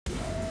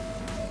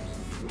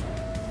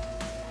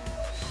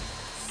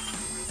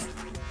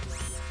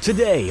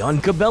Today on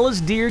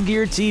Cabela's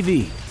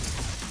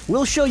DeerGearTV,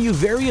 we'll show you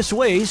various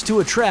ways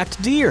to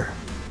attract deer.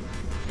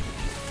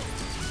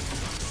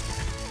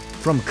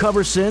 From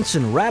cover scents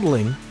and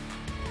rattling,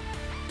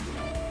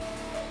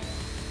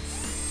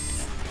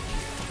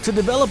 to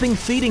developing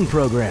feeding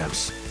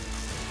programs.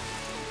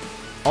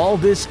 All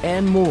this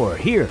and more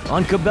here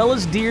on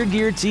Cabela's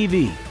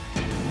DeerGearTV.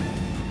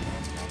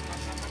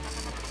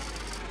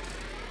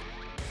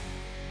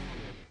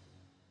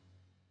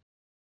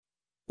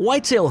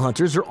 Whitetail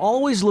hunters are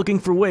always looking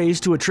for ways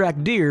to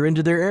attract deer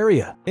into their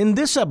area. In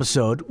this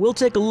episode, we'll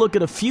take a look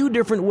at a few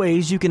different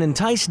ways you can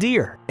entice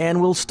deer, and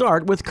we'll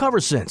start with cover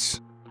scents.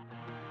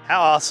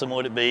 How awesome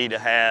would it be to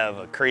have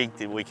a creek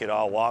that we could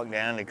all walk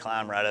down and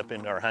climb right up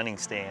into our hunting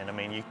stand? I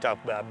mean, you talk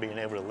about being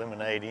able to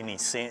eliminate any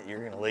scent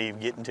you're going to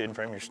leave getting to and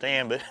from your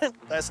stand, but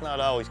that's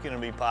not always going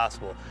to be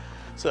possible.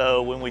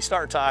 So when we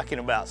start talking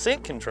about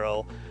scent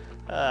control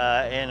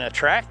and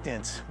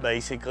attractants,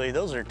 basically,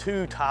 those are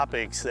two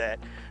topics that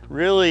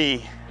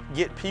really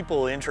get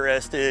people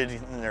interested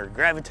and they're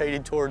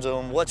gravitated towards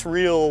them. What's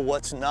real,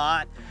 what's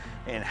not,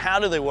 and how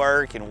do they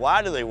work and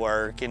why do they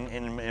work? And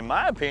in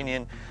my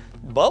opinion,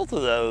 both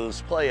of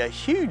those play a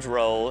huge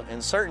role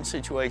in certain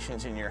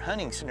situations in your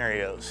hunting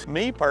scenarios.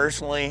 Me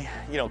personally,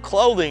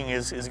 clothing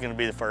is going to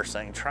be the first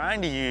thing.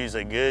 Trying to use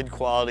a good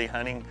quality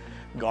hunting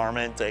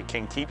garment that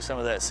can keep some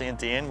of that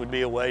scent in would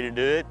be a way to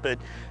do it, but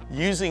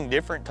using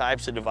different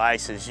types of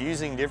devices,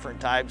 using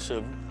different types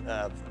of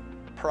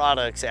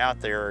products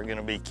out there are going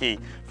to be key.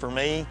 For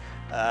me,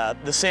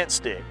 the scent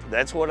stick,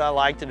 that's what I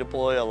like to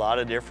deploy a lot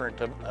of different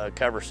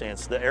cover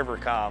scents. The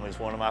EverCalm is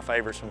one of my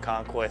favorites from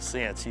ConQuest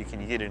Scents. You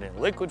can get it in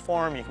liquid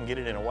form, you can get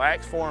it in a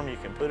wax form, you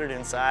can put it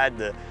inside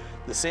the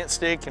scent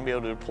stick and be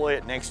able to deploy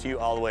it next to you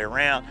all the way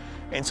around.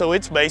 And so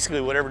it's basically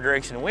whatever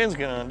direction the wind's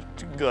going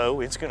to go,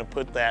 it's going to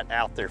put that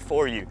out there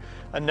for you.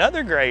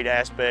 Another great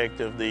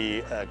aspect of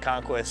the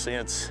ConQuest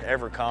Scents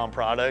EverCalm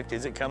product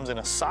is it comes in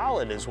a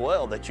solid as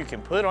well that you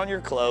can put on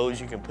your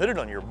clothes, you can put it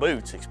on your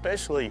boots,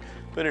 especially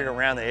put it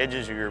around the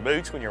edges of your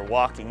boots when you're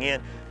walking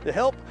in to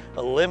help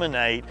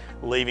eliminate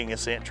leaving a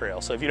scent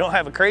trail. So if you don't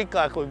have a creek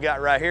like we've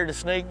got right here to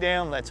sneak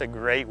down, that's a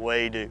great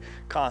way to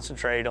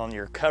concentrate on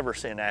your cover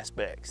scent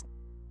aspects.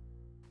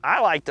 I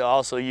like to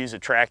also use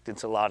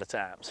attractants a lot of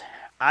times.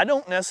 I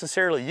don't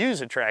necessarily use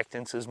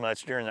attractants as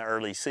much during the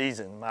early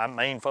season. My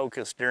main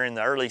focus during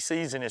the early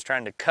season is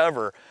trying to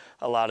cover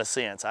a lot of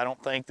scents. I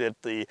don't think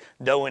that the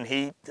doe and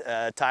heat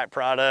type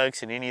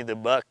products and any of the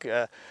buck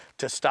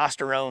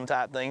testosterone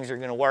type things are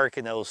going to work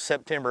in those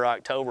September,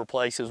 October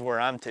places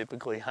where I'm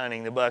typically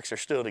hunting. The bucks are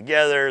still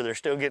together, they're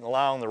still getting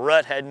along, the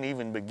rut hadn't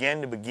even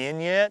begun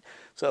yet,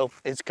 so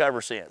it's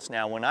cover scents.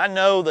 Now when I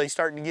know they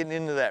start to get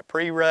into that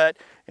pre-rut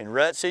and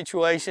rut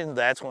situation,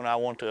 that's when I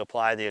want to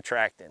apply the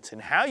attractants.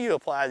 And how you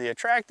apply the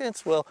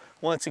attractants? Well,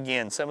 once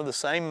again, some of the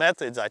same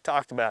methods I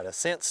talked about, a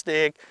scent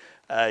stick,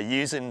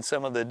 using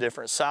some of the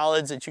different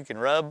solids that you can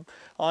rub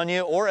on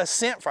you, or a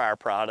scent fire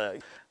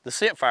product. The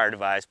Scent Fire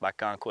device by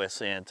ConQuest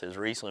Scents has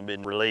recently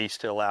been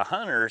released to allow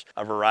hunters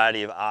a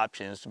variety of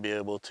options to be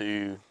able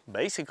to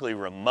basically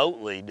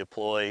remotely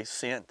deploy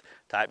scent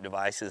type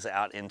devices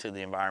out into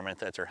the environment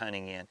that they're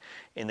hunting in.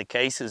 In the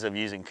cases of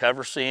using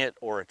cover scent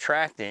or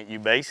attractant, you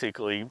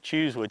basically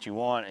choose what you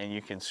want and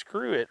you can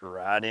screw it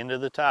right into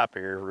the top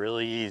here,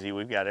 really easy.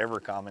 We've got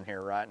EverCalm in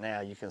here right now.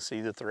 You can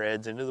see the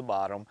threads into the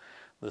bottom.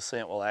 The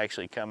scent will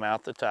actually come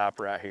out the top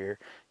right here.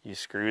 You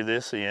screw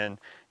this in,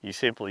 you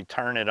simply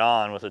turn it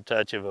on with a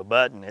touch of a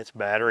button. It's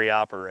battery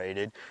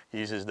operated,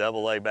 uses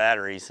AA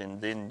batteries,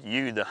 and then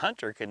you, the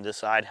hunter, can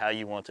decide how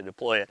you want to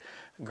deploy it.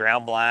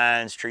 Ground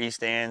blinds, tree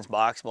stands,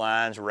 box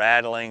blinds,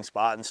 rattling,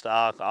 spot and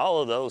stalk,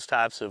 all of those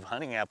types of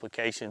hunting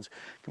applications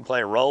can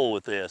play a role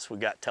with this. We've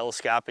got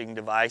telescoping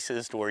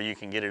devices to where you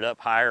can get it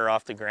up higher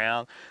off the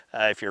ground.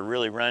 If you're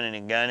really running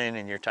and gunning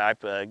and you're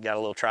got a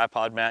little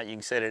tripod mount, you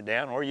can set it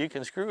down, or you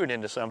can screw it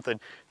into something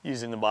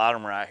using the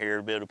bottom right here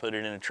to be able to put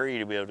it in a tree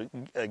to be able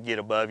to get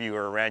above you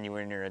or around you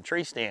when you're in a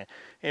tree stand.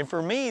 And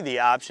for me, the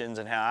options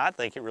and how I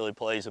think it really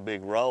plays a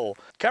big role,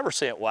 cover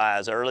scent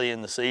wise, early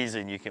in the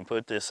season, you can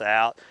put this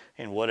out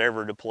in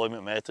whatever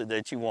deployment method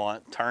that you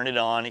want, turn it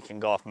on, it can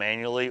go off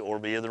manually or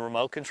via the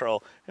remote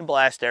control, and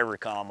blast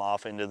EverCalm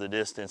off into the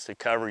distance to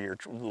cover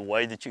the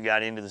way that you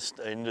got into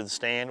the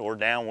stand or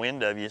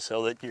downwind of you,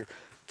 so that you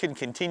can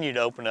continue to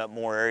open up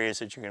more areas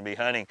that you're going to be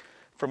hunting.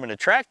 From an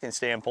attractant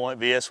standpoint,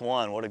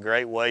 VS1, what a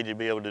great way to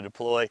be able to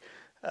deploy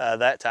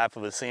that type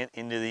of a scent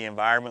into the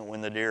environment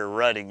when the deer are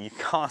rutting. You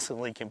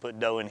constantly can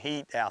put doe and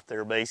heat out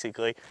there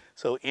basically,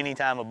 so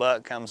anytime a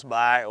buck comes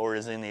by or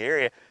is in the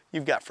area,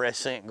 you've got fresh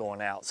scent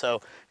going out.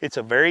 So it's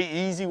a very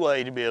easy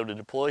way to be able to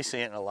deploy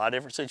scent in a lot of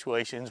different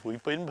situations.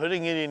 We've been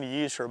putting it into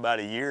use for about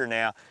a year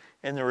now,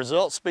 and the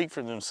results speak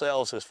for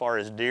themselves as far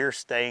as deer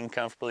staying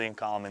comfortably and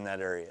calm in that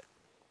area.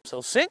 So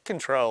scent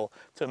control,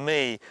 to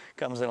me,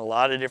 comes in a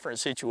lot of different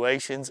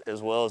situations as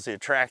well as the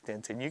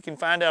attractants. And you can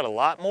find out a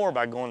lot more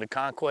by going to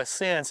ConQuest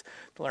Scents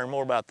to learn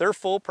more about their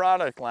full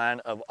product line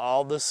of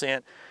all the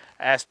scent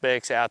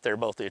aspects out there,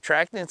 both the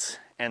attractants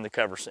and the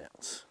cover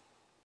scents.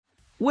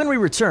 When we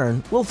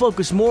return, we'll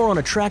focus more on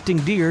attracting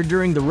deer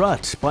during the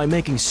rut by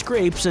making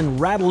scrapes and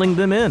rattling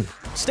them in.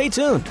 Stay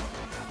tuned.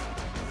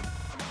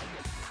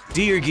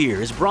 Deer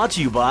Gear is brought to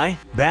you by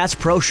Bass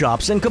Pro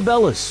Shops and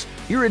Cabela's.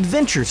 Your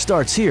adventure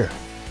starts here.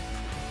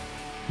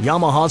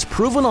 Yamaha's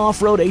proven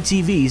off-road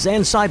ATVs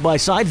and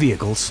side-by-side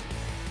vehicles.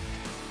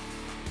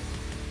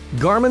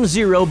 Garmin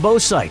Zero Bow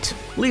Sight.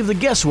 Leave the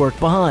guesswork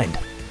behind.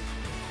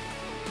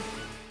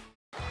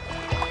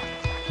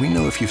 We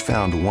know if you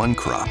found one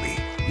crappie,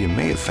 you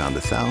may have found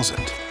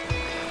 1,000.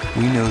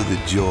 We know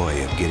the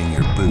joy of getting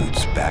your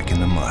boots back in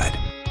the mud.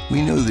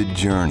 We know the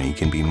journey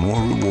can be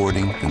more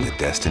rewarding than the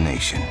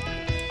destination.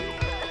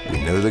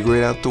 We know the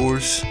great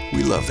outdoors.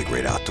 We love the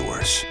great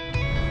outdoors.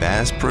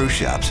 Bass Pro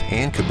Shops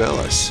and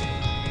Cabela's.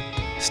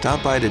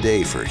 Stop by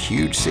today for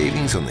huge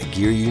savings on the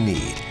gear you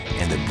need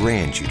and the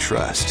brands you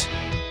trust.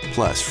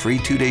 Plus free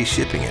 2-day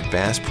shipping at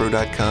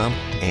BassPro.com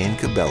and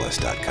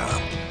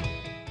Cabela's.com.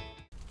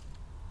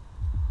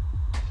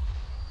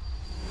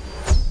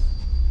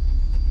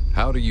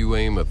 How do you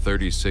aim a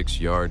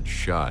 36-yard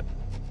shot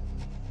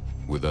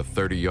with a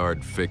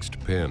 30-yard fixed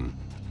pin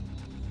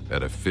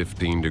at a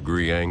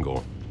 15-degree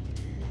angle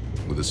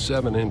with a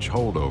 7-inch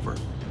holdover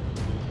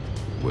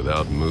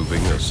without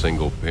moving a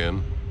single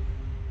pin?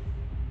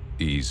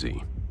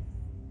 Easy.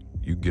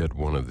 You get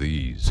one of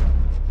these.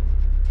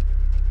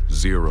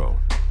 Zero,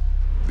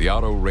 the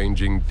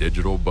auto-ranging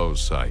digital bow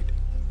sight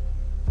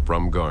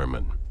from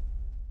Garmin.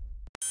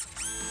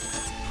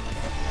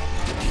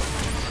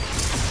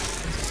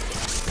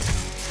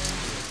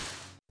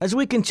 As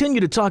we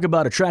continue to talk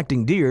about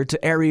attracting deer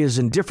to areas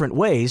in different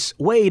ways,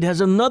 Wade has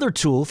another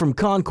tool from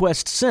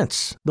ConQuest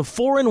Scents, the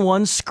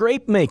 4-in-1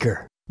 Scrape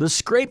Maker. The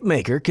Scrape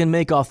Maker can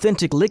make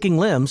authentic licking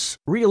limbs,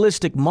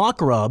 realistic mock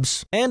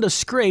rubs, and a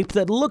scrape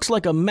that looks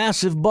like a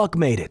massive buck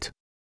made it.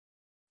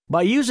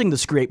 By using the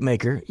Scrape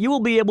Maker, you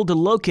will be able to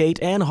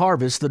locate and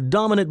harvest the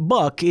dominant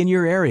buck in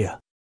your area.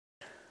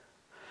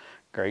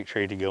 Great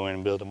tree to go in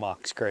and build a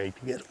mock scrape.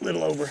 You get a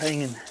little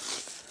overhanging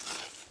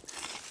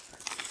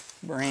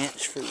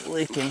branch for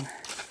licking.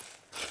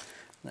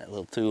 That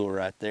little tool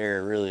right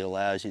there really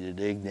allows you to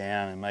dig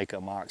down and make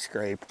a mock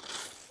scrape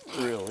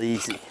real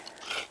easy.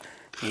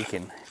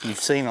 If you've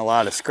seen a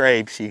lot of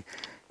scrapes, you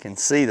can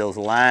see those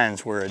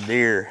lines where a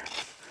deer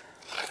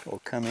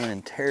will come in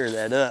and tear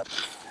that up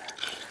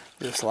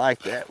just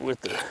like that with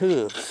their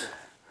hooves.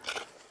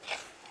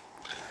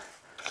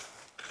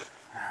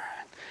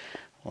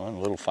 One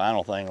little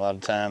final thing a lot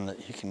of time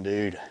that you can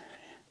do to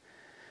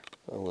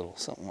put a little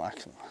something like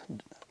some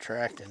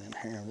attractant in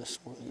here.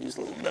 We'll use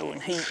a little dough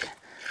and heat.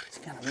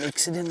 Just kind of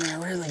mix it in there,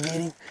 really get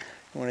him.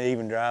 You want to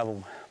even drive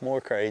them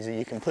more crazy,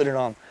 you can put it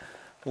on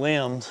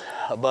limbs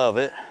above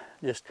it.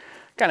 Just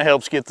kind of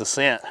helps get the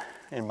scent,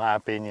 in my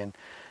opinion,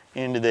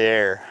 into the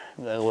air.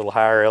 That little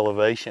higher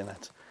elevation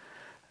that's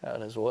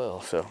out as well.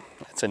 So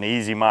it's an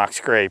easy mock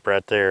scrape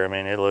right there. I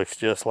mean, it looks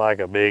just like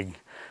a big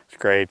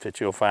scrape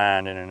that you'll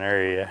find in an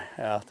area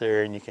out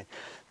there, and you can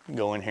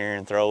go in here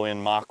and throw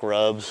in mock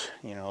rubs,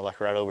 you know, like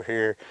right over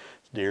here.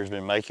 Deer's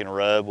been making a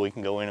rub, we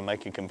can go in and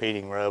make a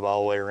competing rub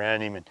all the way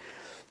around him and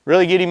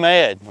really get him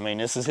mad. I mean,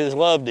 this is his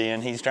love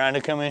den. He's trying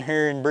to come in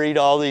here and breed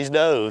all these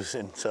does,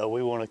 and so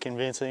we want to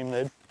convince him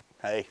that,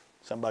 hey,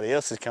 somebody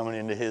else is coming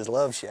into his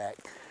love shack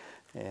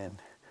and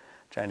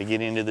trying to get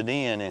into the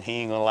den, and he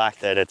ain't gonna like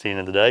that at the end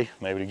of the day.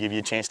 Maybe to give you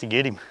a chance to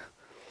get him.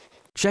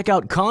 Check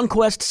out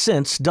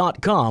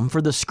ConQuestScents.com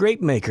for the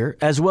Scrape Maker,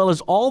 as well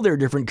as all their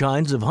different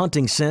kinds of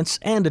hunting scents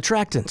and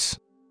attractants.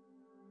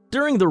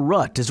 During the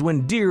rut is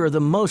when deer are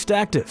the most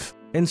active.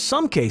 In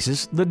some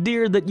cases, the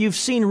deer that you've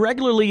seen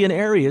regularly in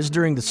areas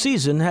during the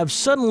season have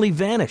suddenly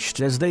vanished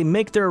as they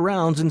make their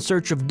rounds in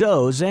search of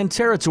does and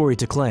territory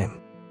to claim.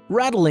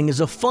 Rattling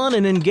is a fun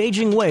and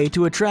engaging way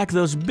to attract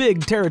those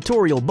big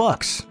territorial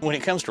bucks. When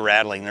it comes to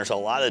rattling, there's a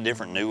lot of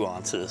different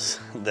nuances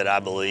that I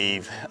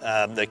believe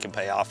that can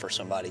pay off for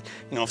somebody.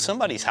 You know, if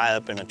somebody's high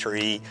up in a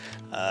tree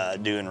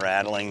doing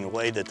rattling, the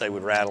way that they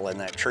would rattle in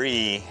that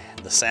tree,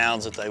 the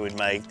sounds that they would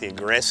make, the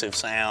aggressive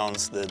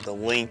sounds, the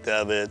length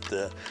of it,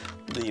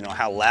 you know,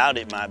 how loud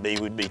it might be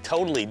would be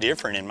totally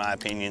different, in my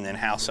opinion, than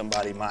how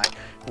somebody might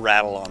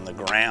rattle on the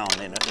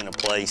ground in a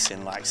place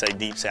in, like, say,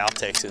 deep South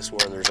Texas,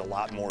 where there's a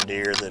lot more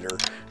deer that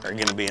are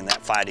going to be in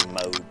that fighting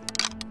mode.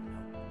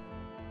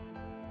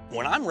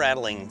 When I'm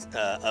rattling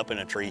up in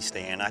a tree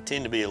stand, I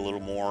tend to be a little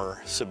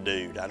more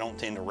subdued. I don't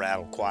tend to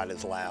rattle quite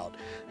as loud.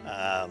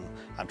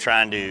 I'm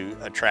trying to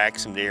attract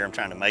some deer. I'm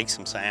trying to make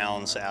some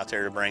sounds out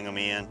there to bring them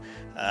in.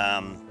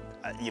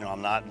 You know,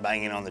 I'm not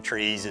banging on the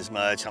trees as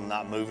much. I'm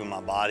not moving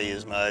my body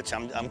as much.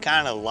 I'm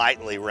kind of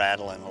lightly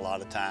rattling a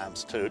lot of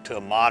times to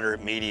a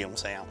moderate medium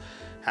sound.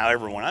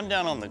 However, when I'm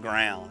down on the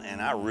ground and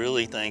I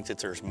really think that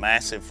there's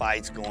massive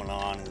fights going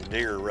on and the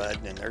deer are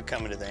rutting and they're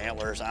coming to the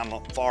antlers, I'm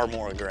far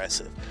more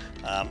aggressive.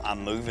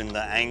 I'm moving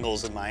the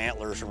angles of my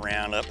antlers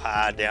around, up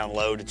high, down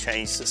low, to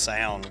change the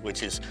sound,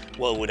 which is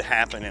what would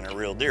happen in a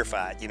real deer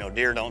fight. You know,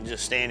 deer don't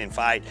just stand and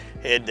fight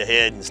head to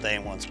head and stay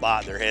in one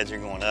spot. Their heads are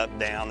going up,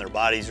 down, their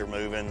bodies are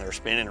moving, they're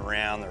spinning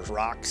around, there's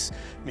rocks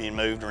being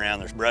moved around,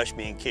 there's brush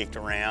being kicked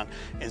around.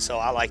 And so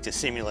I like to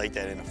simulate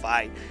that in a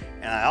fight.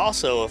 And I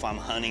also, if I'm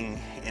hunting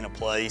in a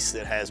place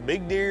that has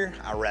big deer,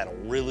 I rattle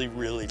really,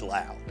 really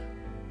loud.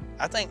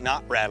 I think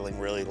not rattling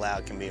really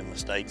loud can be a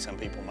mistake some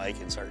people make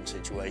in certain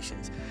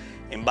situations.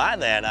 And by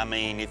that, I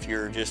mean, if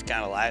you're just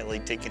kind of lightly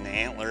ticking the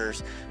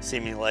antlers,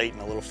 simulating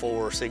a little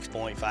 4 or 6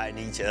 point fighting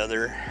each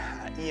other,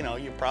 you know,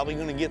 you're probably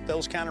going to get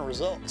those kind of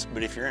results.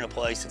 But if you're in a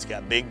place that's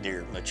got big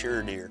deer,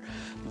 mature deer,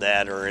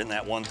 that are in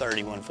that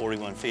 130, 140,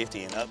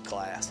 150 and up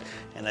class,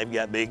 and they've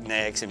got big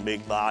necks and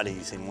big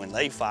bodies, and when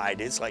they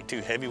fight, it's like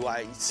two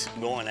heavyweights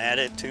going at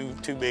it,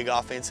 two big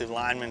offensive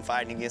linemen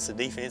fighting against the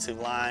defensive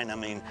line. I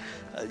mean,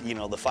 you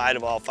know, the fight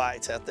of all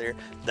fights out there,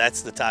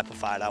 that's the type of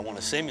fight I want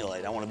to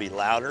simulate. I want to be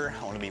louder,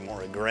 I want to be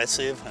more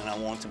aggressive, and I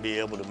want to be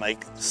able to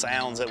make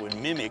sounds that would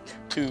mimic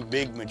two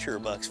big mature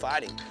bucks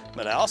fighting.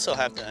 But I also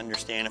have to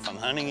understand if I'm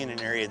hunting in an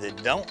area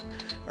that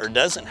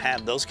doesn't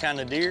have those kind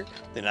of deer,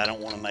 then I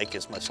don't want to make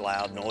as much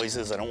loud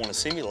noises. I don't want to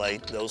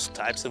simulate those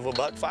types of a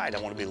buck fight. I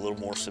want to be a little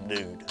more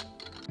subdued.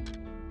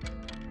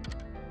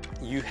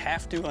 You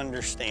have to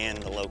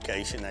understand the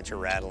location that you're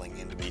rattling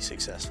in to be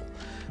successful.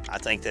 I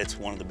think that's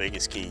one of the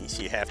biggest keys.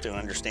 You have to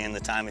understand the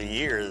time of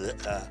year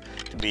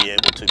to be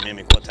able to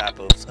mimic what type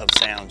of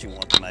sounds you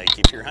want to make.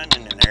 If you're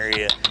hunting in an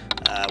area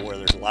where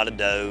there's a lot of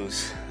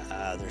does,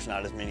 there's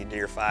not as many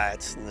deer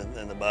fights,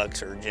 and the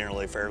bucks are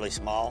generally fairly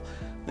small,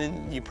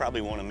 then you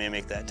probably want to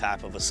mimic that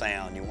type of a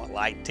sound. You want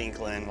light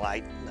tinkling,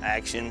 light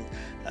action,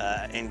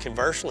 and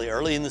conversely,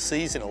 early in the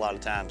season, a lot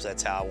of times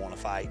that's how I want to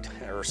fight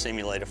or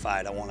simulate a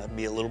fight. I want to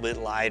be a little bit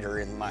lighter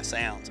in my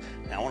sounds.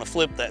 Now I want to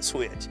flip that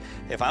switch.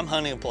 If I'm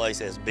hunting a place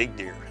that has big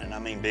deer, and I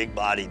mean big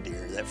bodied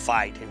deer that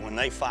fight, and when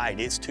they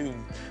fight, it's two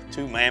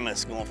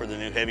mammoths going for the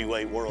new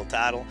heavyweight world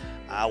title,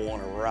 I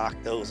want to rock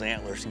those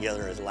antlers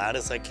together as loud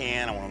as I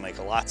can. I want to make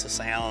lots of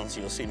sounds.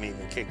 You'll see me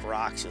even kick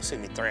rocks. You'll see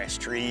me thrash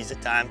trees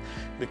at times,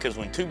 because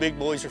when two big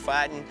boys are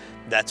fighting,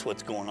 that's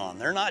what's going on.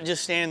 They're not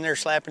just standing there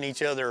slapping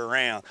each other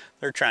around.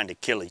 They're trying to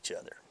kill each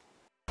other.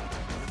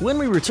 When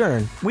we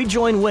return, we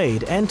join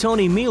Wade and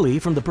Tony Mealy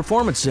from the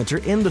Performance Center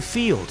in the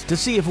field to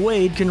see if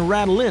Wade can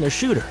rattle in a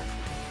shooter.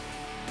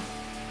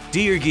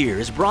 Deer Gear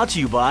is brought to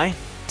you by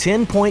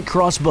 10-Point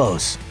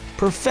Crossbows.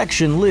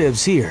 Perfection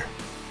lives here.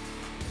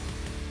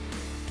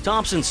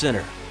 Thompson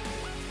Center,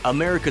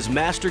 America's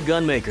master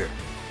gunmaker.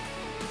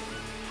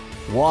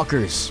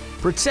 Walkers,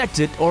 protect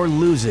it or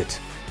lose it.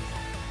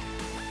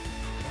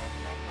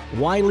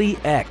 Wiley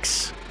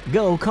X,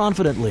 go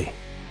confidently.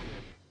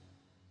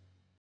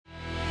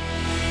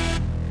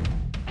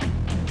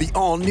 The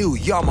all-new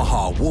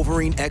Yamaha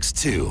Wolverine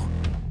X2.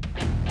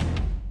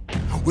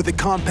 With a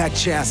compact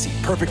chassis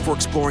perfect for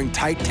exploring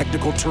tight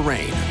technical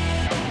terrain.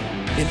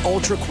 An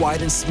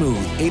ultra-quiet and smooth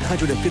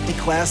 850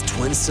 class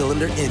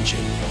twin-cylinder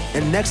engine.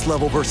 And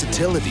next-level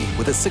versatility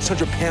with a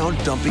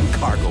 600-pound dumping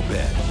cargo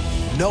bed.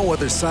 No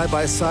other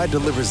side-by-side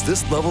delivers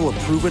this level of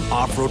proven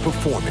off-road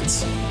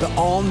performance. The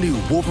all-new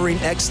Wolverine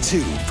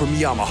X2 from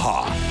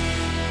Yamaha.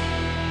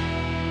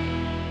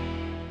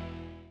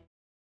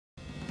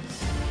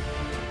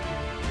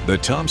 The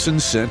Thompson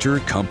Center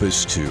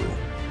Compass 2.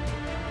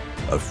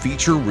 A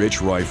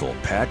feature-rich rifle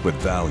packed with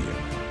value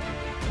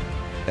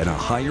and a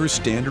higher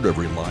standard of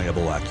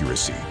reliable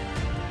accuracy.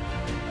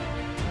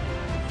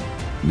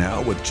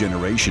 Now with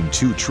Generation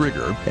 2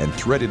 trigger and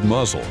threaded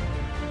muzzle.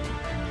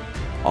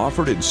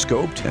 Offered in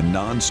scoped and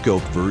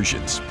non-scoped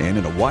versions and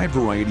in a wide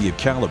variety of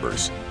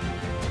calibers.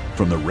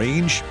 From the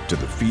range to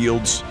the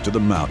fields to the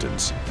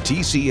mountains,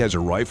 TC has a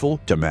rifle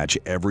to match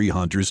every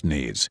hunter's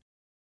needs.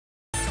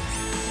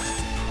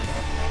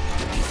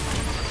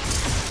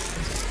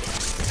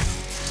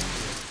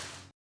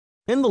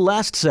 In the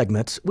last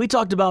segment, we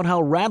talked about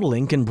how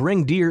rattling can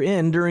bring deer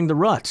in during the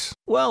rut.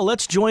 Well,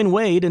 let's join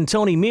Wade and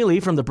Tony Mealy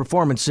from the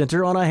Performance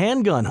Center on a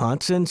handgun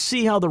hunt and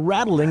see how the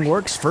rattling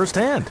works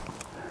firsthand.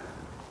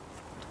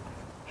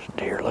 There's a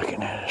deer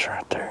looking at us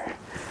right there.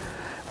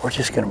 We're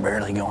just going to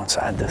barely go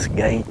inside this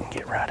gate and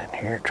get right in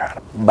here, try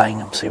to bang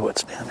them, see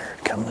what's down there,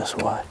 come this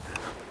way.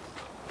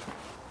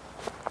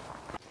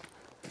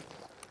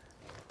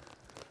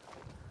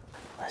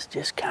 Let's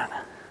just kind of,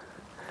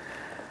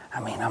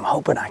 I'm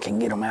hoping I can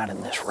get them out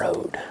in this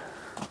road.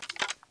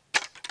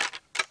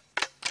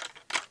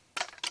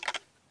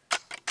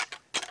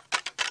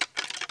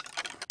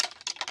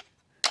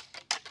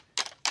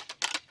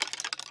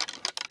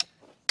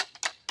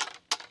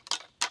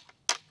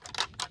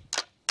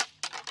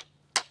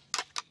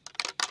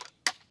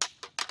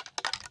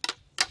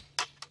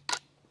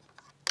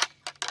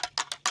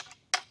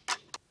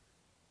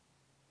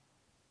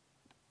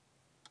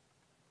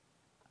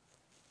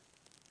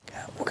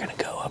 Yeah, we're gonna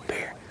go up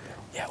here.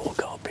 Yeah, we'll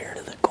go up here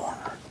to the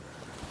corner.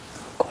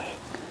 Go ahead.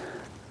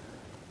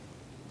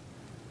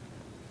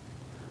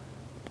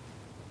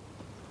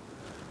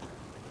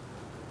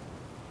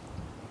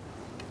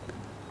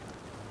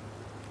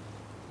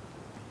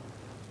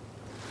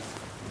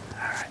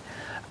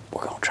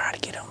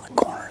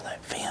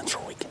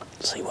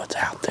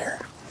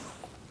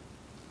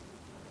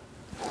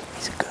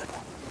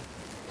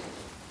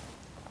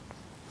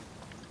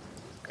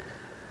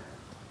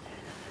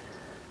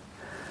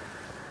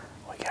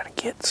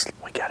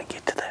 gotta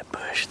get to that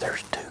bush.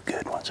 There's 2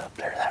 good ones up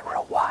there. That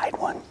real wide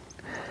one,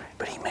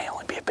 but he may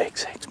only be a big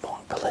 6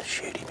 point. But let's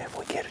shoot him if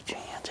we get a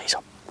chance. He's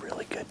a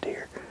really good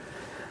deer.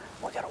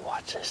 We gotta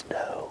watch this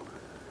doe.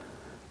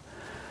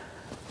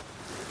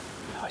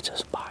 Oh, it's a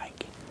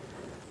spike.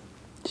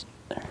 It's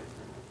there.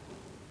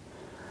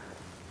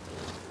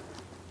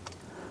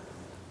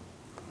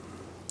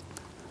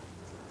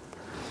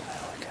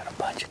 Oh, we got a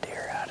bunch of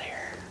deer out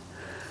here.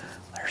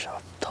 There's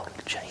a total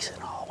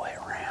chasing all the way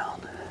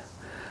around.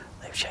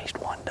 They've chased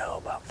one doe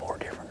about 4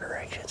 different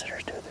directions.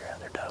 There's 2 of their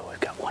other doe. We've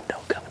got one doe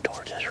coming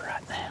towards us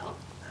right now.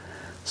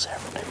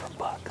 Several different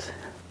bucks.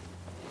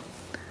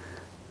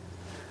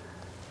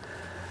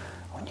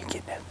 When you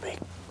get that big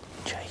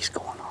chase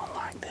going on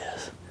like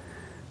this,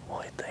 we'll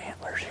hit the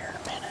antlers here in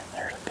a minute.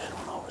 There's a good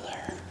one over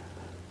there.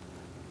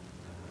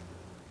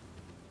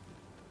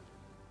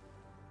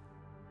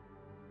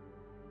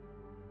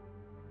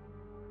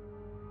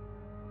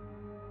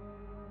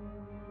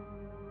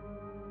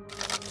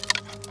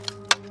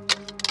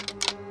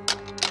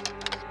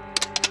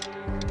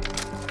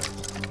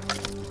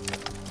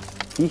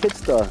 He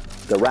hits the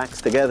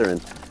racks together, and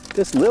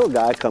this little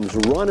guy comes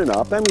running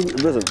up. I mean,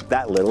 it wasn't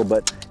that little,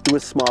 but he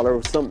was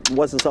smaller.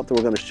 Wasn't something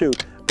we're going to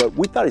shoot, but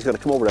we thought he was going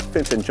to come over the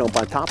fence and jump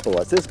on top of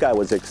us. This guy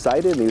was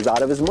excited, and he was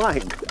out of his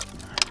mind.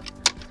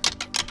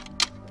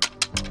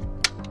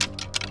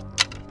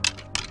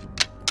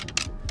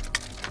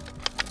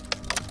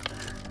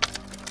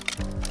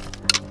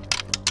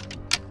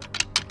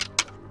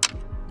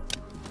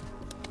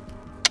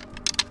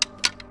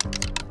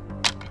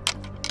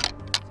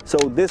 So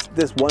this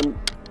one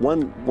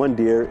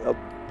deer,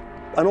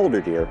 an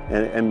older deer,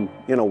 and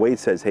you know, Wade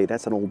says, hey,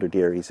 that's an older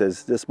deer. He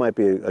says this might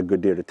be a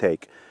good deer to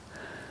take.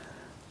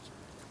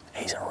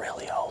 He's a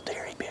really old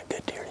deer. He'd be a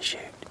good deer to shoot.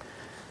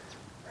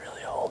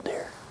 Really old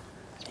deer.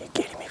 You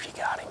get him if you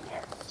got him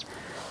here.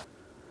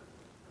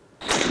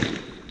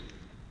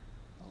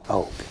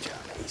 Oh, good job.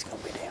 He's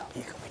gonna be down.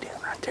 He's gonna be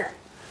down right there.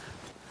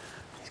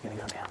 He's gonna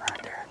go down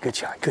right there. Good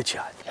shot. Good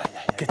shot.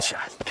 Good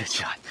shot. Good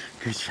shot.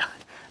 Good shot.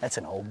 That's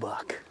an old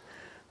buck.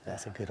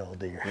 That's a good old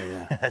deer.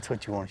 Yeah. That's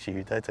what you want to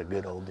shoot. That's a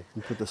good old deer.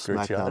 You put the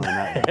smack down on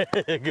that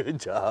one. Good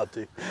job,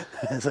 dude.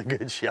 That's a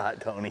good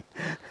shot, Tony.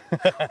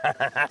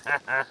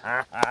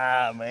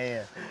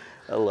 Man,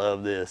 I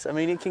love this. I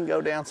mean, it can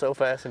go down so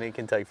fast and it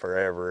can take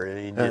forever.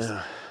 You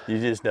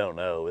just don't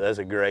know. That's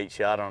a great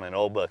shot on an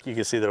old buck. You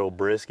can see that old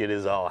brisket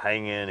is all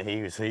hanging.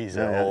 He's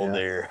an old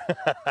deer.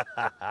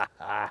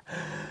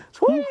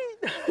 Sweet.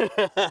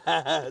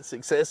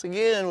 Success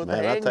again with the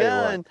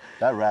handgun.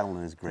 That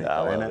rattling is great.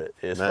 I love it.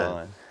 It's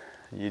fun.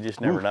 You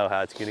just never know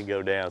how it's going to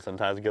go down.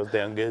 Sometimes it goes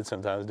down good,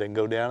 sometimes it doesn't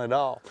go down at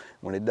all.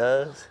 When it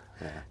does,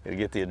 it'll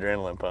get the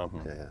adrenaline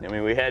pumping. I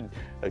mean, we had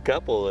a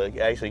couple that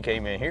actually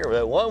came in here.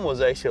 That one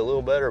was actually a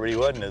little better, but he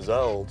wasn't as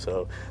old,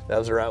 so that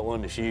was the right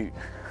one to shoot.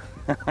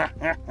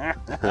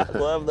 I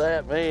love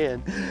that,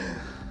 man.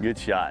 Good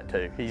shot,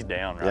 too. He's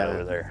down right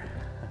over there.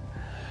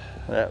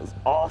 That was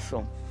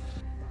awesome.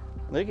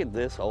 Look at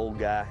this old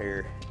guy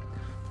here.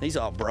 He's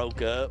all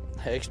broke up,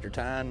 extra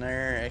time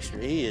there,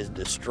 he is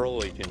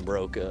destroyed and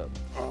broke up.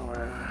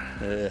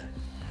 He's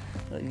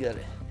got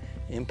an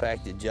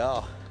impacted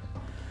jaw,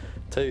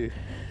 too.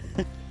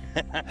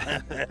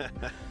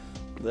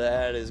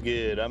 That is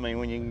good. I mean,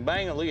 when you can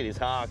bang a look at his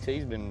hocks,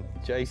 he's been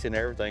chasing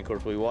everything. Of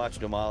course, we watched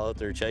them all up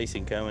there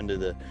chasing, coming to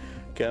the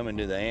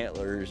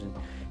antlers, and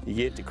you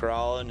get to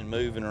crawling and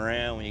moving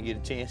around. When you get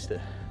a chance to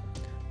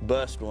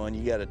bust one,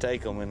 you got to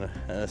take them in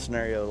a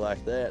scenario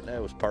like that.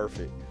 That was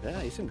perfect. Yeah,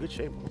 he's in good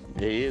shape.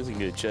 He is in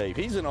good shape.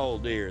 He's an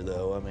old deer,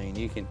 though. I mean,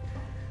 you can.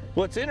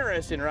 What's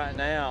interesting right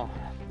now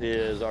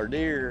is our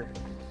deer,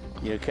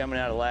 you know, coming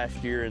out of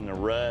last year in the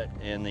rut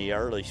in the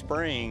early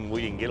spring, we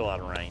didn't get a lot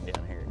of rain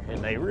down here,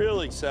 and they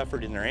really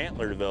suffered in their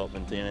antler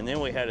development then. And then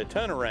we had a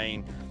ton of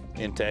rain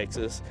in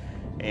Texas,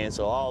 and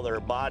so all their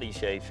body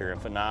shapes are in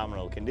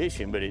phenomenal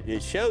condition. But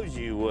it shows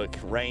you what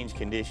range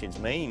conditions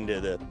mean to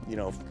the, you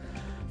know,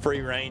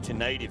 free range and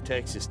native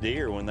Texas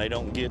deer. When they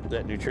don't get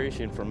that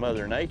nutrition from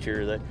Mother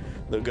Nature,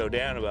 they'll go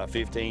down about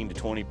 15 to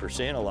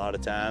 20% a lot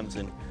of times.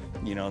 And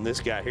you know, and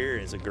this guy here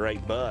is a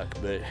great buck,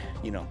 but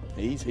you know,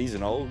 he's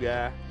an old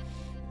guy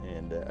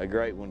and a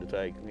great one to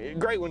take. A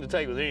great one to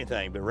take with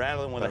anything, but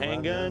rattling with a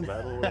handgun.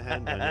 Rattling with a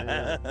handgun,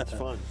 yeah, that's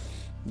fun.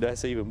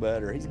 That's even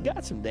better. He's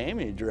got some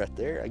damage right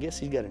there. I guess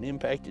he's got an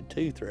impacted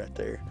tooth right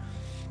there.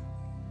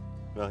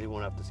 Well, he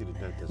won't have to see the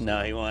dentist.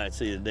 No, he won't have to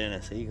see the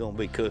dentist. He's gonna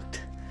be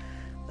cooked.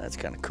 That's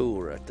kind of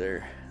cool right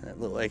there. That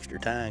little extra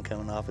tine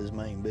coming off his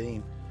main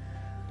beam.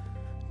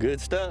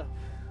 Good stuff,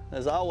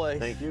 as always.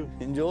 Thank you.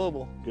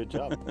 Enjoyable. Good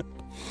job.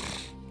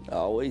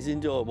 Always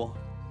enjoyable.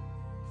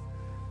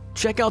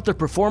 Check out the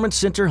Performance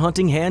Center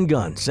hunting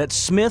handguns at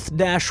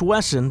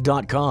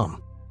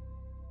smith-wesson.com.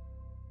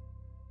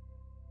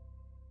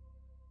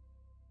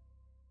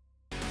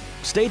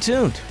 Stay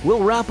tuned.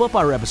 We'll wrap up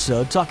our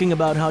episode talking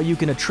about how you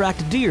can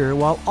attract deer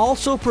while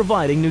also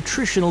providing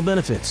nutritional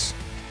benefits.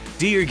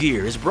 Deer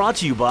Gear is brought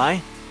to you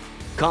by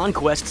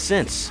ConQuest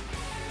Scents,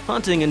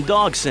 hunting and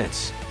dog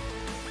scents.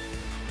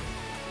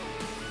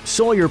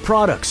 Sawyer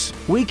Products.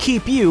 We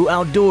keep you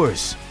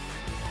outdoors.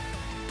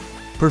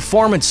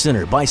 Performance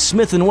Center by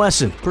Smith &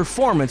 Wesson.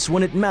 Performance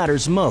when it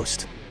matters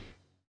most.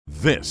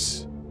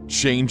 This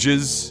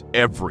changes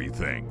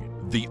everything.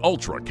 The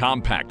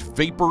ultra-compact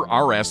Vapor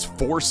RS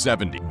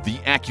 470. The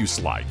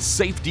AccuSlide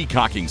safe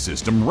decocking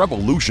system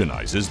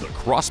revolutionizes the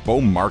crossbow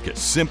market.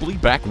 Simply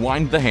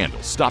backwind the handle,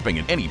 stopping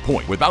at any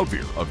point without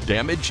fear of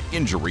damage,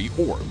 injury,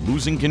 or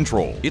losing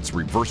control. Its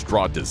reverse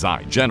draw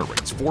design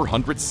generates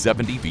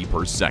 470 feet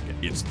per second.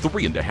 Its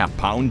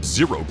 3.5-pound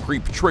zero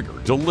creep trigger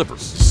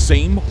delivers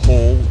same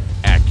hole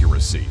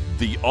accuracy.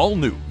 The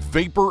all-new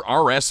Vapor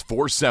RS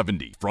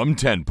 470 from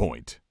 10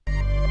 Point.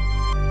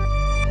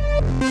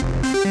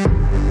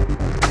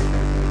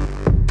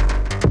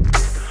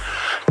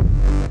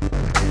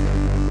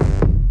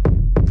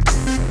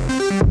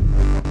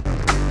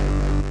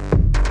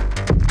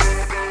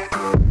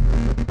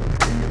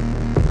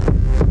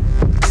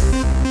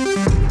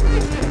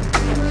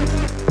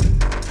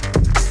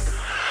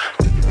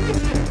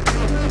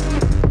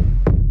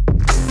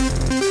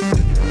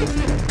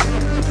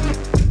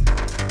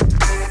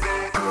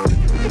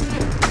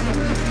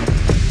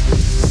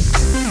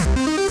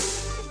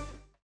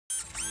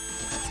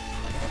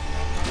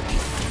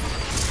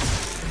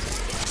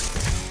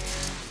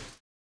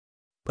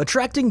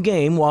 Attracting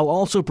game while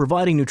also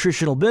providing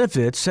nutritional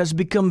benefits has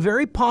become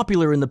very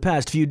popular in the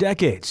past few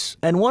decades,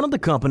 and one of the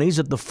companies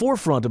at the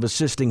forefront of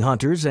assisting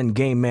hunters and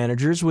game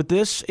managers with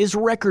this is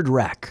Record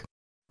Rack.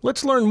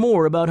 Let's learn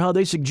more about how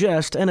they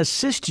suggest and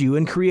assist you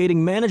in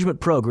creating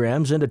management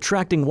programs and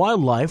attracting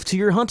wildlife to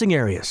your hunting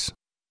areas.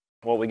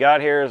 What we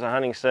got here is a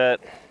hunting set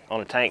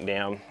on a tank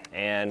dam,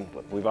 and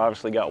we've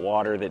obviously got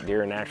water that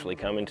deer are naturally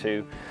coming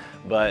to,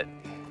 but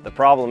the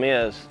problem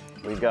is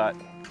we've got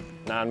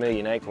 9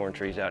 million acorn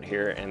trees out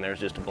here, and there's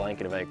just a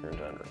blanket of acorns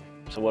under them.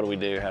 So what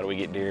do? How do we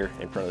get deer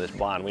in front of this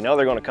blind? We know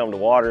they're going to come to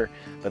water,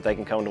 but they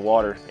can come to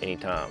water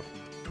anytime.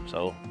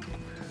 So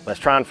let's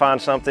try and find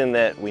something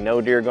that we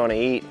know deer are going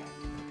to eat,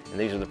 and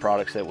these are the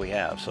products that we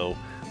have. So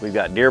we've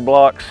got deer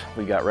blocks,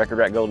 we've got Record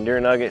Rack Golden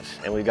Deer Nuggets,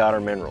 and we've got our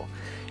mineral.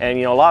 And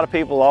you know, a lot of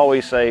people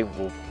always say,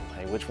 well,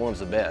 hey, which one's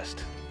the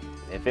best?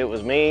 If it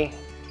was me,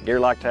 deer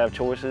like to have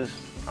choices,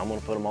 I'm going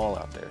to put them all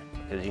out there,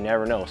 because you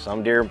never know.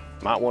 Some deer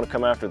might want to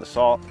come after the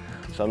salt,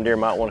 some deer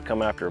might want to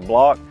come after a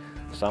block,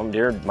 some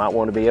deer might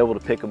want to be able to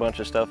pick a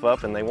bunch of stuff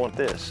up, and they want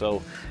this.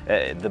 So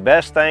the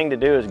best thing to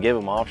do is give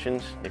them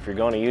options. If you're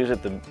going to use it,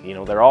 you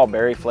know, they're all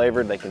berry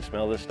flavored. They can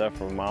smell this stuff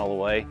from a mile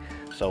away.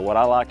 So what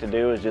I like to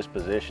do is just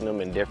position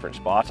them in different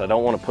spots. I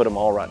don't want to put them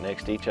all right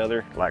next to each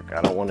other. Like,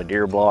 I don't want a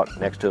deer block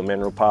next to a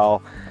mineral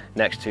pile,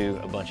 next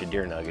to a bunch of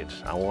deer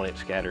nuggets. I want it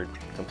scattered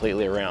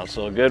completely around.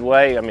 So a good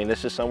way, I mean,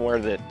 this is somewhere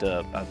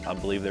that I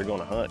believe they're going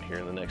to hunt here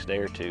in the next day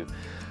or two.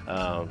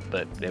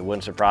 But it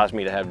wouldn't surprise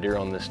me to have deer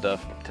on this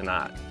stuff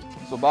tonight.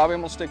 So Bobby, I'm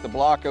gonna stick the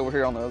block over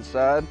here on the other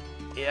side.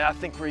 Yeah, I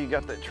think where you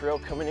got that trail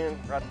coming in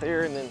right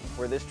there, and then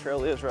where this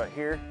trail is right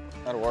here.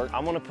 That'll work.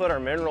 I'm gonna put our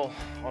mineral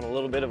on a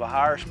little bit of a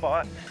higher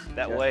spot.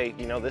 That way,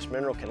 you know, this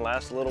mineral can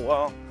last a little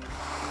while.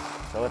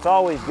 So it's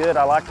always good.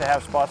 I like to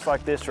have spots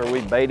like this where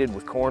we baited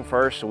with corn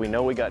first, so we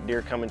know we got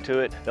deer coming to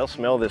it. They'll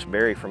smell this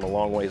berry from a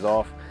long ways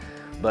off.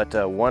 But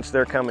once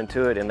they're coming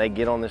to it and they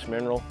get on this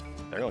mineral,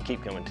 they're gonna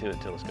keep coming to it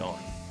till it's gone.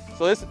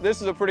 So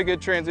this is a pretty good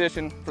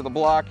transition for the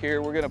block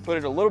here. We're gonna put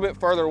it a little bit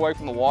further away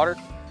from the water,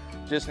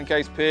 just in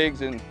case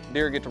pigs and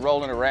deer get to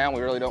rolling around.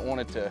 We really don't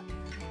want it to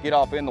get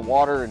off in the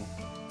water and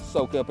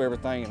soak up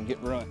everything and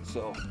get runt.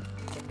 So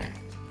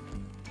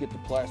get the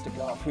plastic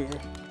off here.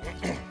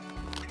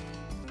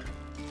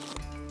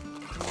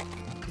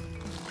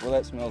 Well,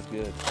 that smells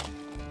good.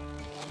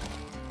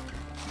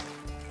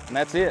 And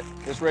that's it,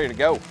 it's ready to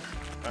go.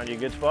 Found you a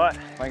good spot?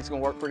 I think it's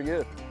gonna work pretty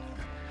good.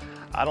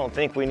 I don't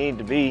think we need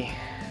to be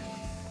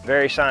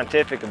very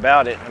scientific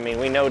about it. I mean,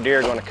 we know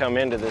deer are going to come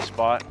into this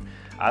spot.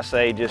 I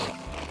say just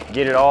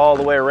get it all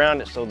the way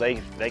around it so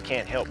they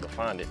can't help but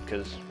find it,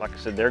 because like I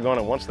said, they're going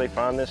to, once they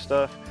find this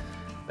stuff,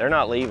 they're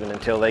not leaving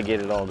until they get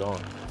it all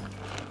gone.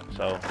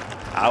 So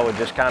I would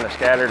just kind of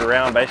scatter it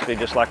around, basically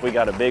just like we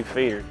got a big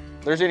feeder.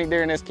 If there's any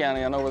deer in this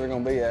county, I know where they're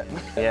going to be at.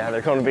 Yeah,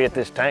 they're going to be at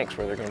this tank's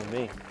where they're going to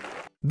be.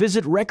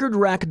 Visit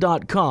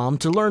recordrack.com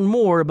to learn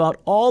more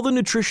about all the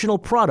nutritional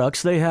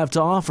products they have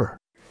to offer.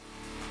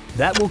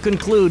 That will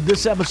conclude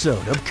this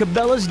episode of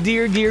Cabela's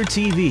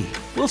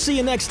DeerGearTV. We'll see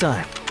you next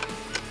time.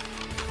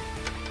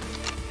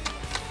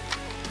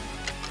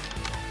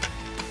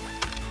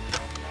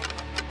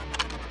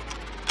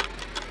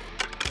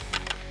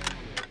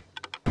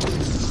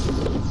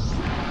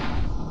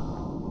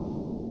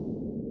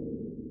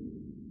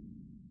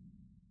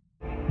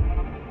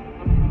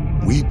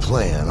 We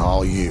plan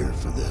all year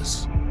for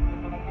this.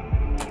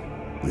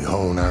 We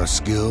hone our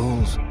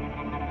skills.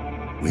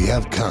 We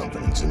have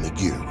confidence in the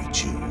gear we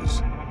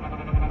choose.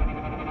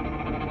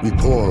 We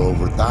pour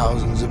over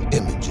thousands of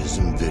images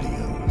and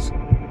videos.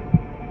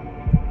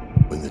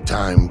 When the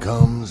time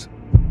comes,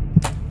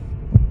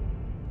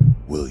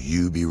 will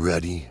you be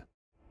ready?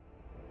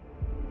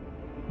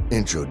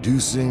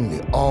 Introducing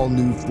the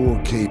all-new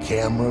 4K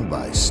camera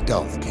by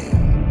Stealth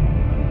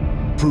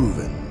Cam.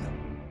 Proven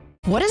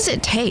What does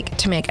it take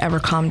to make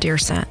EverCalm deer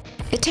scent?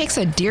 It takes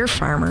a deer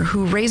farmer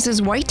who raises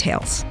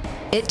whitetails.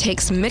 It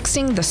takes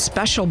mixing the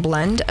special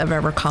blend of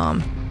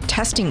EverCalm,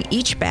 testing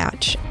each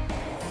batch.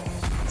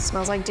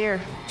 Smells like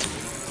deer.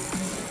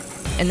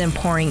 And then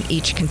pouring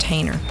each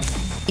container.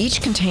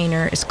 Each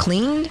container is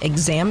cleaned,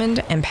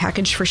 examined, and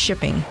packaged for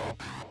shipping.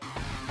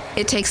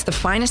 It takes the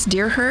finest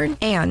deer herd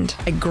and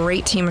a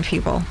great team of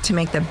people to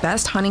make the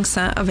best hunting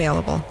scent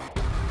available.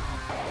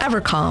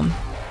 EverCalm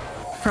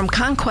from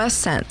ConQuest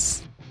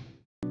Scents.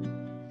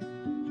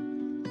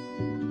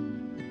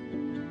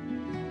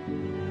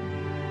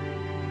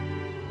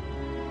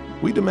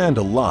 We demand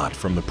a lot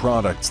from the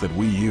products that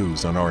we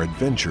use on our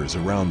adventures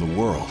around the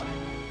world.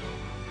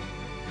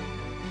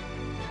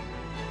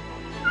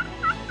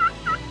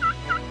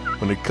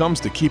 When it comes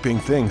to keeping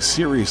things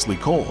seriously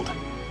cold,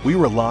 we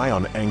rely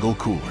on Angle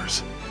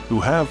Coolers, who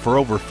have for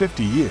over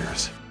 50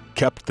 years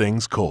kept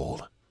things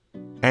cold.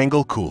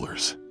 Angle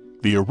Coolers,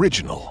 the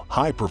original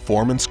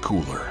high-performance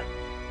cooler.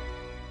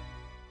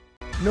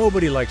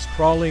 Nobody likes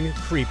crawling,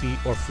 creepy,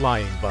 or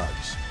flying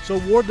bugs, so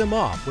ward them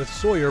off with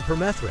Sawyer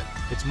permethrin.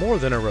 It's more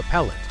than a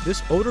repellent.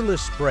 This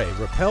odorless spray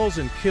repels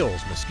and kills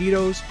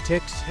mosquitoes,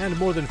 ticks, and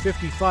more than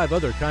 55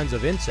 other kinds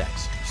of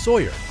insects.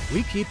 Sawyer,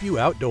 we keep you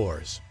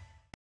outdoors.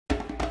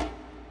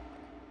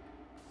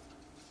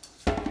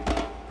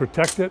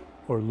 Protect it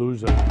or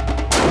lose it.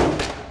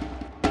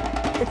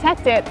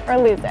 Protect it or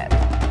lose it.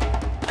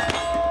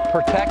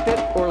 Protect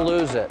it or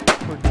lose it.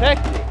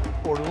 Protect it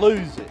or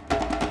lose it.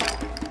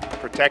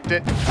 Protect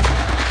it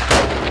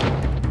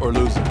or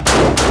lose it.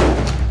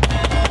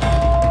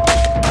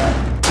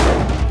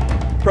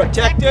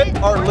 Protect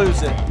it or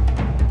lose it.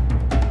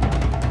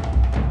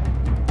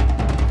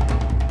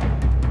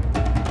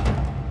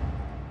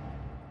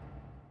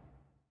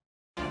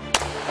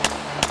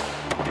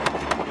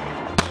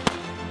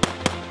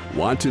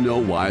 Want to know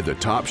why the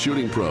top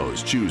shooting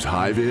pros choose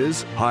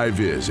High-Vis?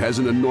 High-Vis has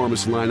an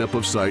enormous lineup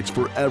of sights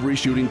for every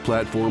shooting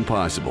platform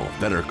possible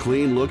that are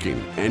clean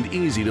looking and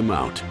easy to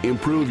mount.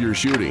 Improve your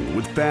shooting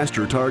with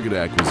faster target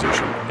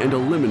acquisition and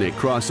eliminate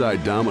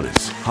cross-eyed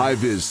dominance.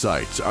 High-Vis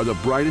sights are the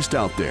brightest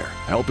out there,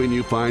 helping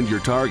you find your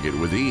target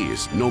with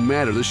ease, no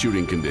matter the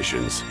shooting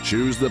conditions.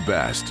 Choose the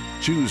best.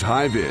 Choose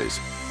High-Vis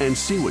and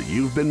see what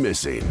you've been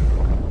missing.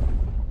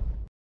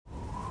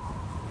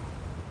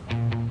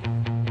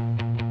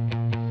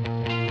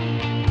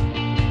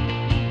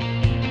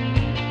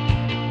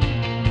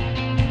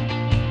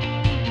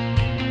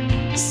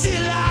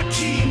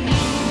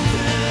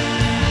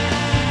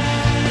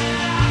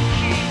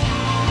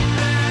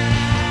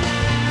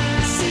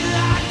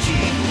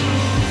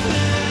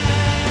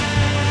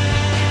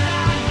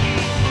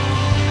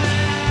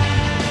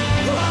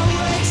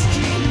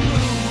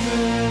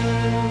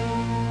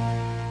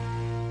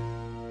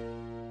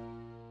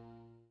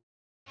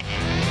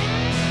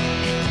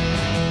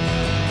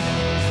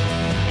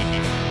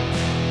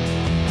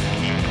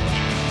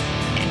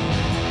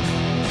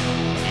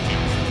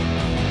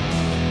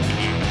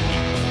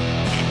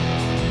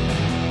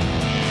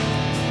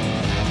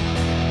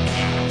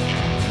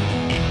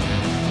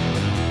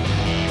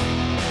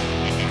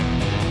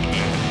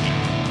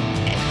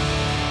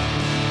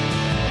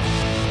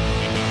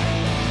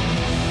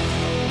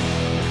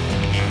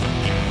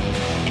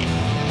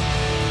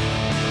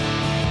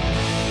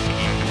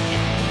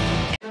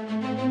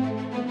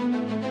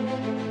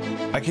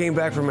 I came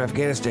back from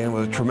Afghanistan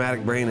with a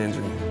traumatic brain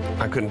injury.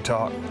 I couldn't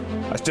talk.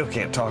 I still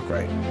can't talk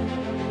right.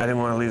 I didn't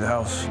want to leave the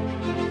house.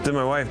 Then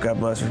my wife, God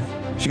bless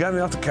her, she got me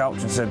off the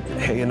couch and said,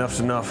 hey,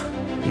 enough's enough.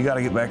 You got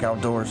to get back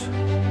outdoors.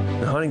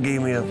 And hunting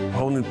gave me a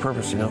whole new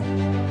purpose, you know.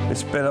 It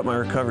sped up my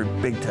recovery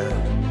big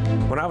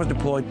time. When I was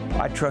deployed,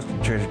 I trusted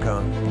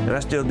Trijicon, and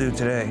I still do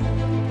today.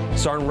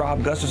 Sergeant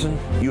Rob Gustafson,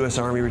 U.S.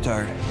 Army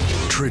retired.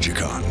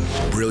 Trijicon,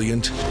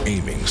 brilliant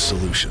aiming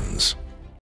solutions.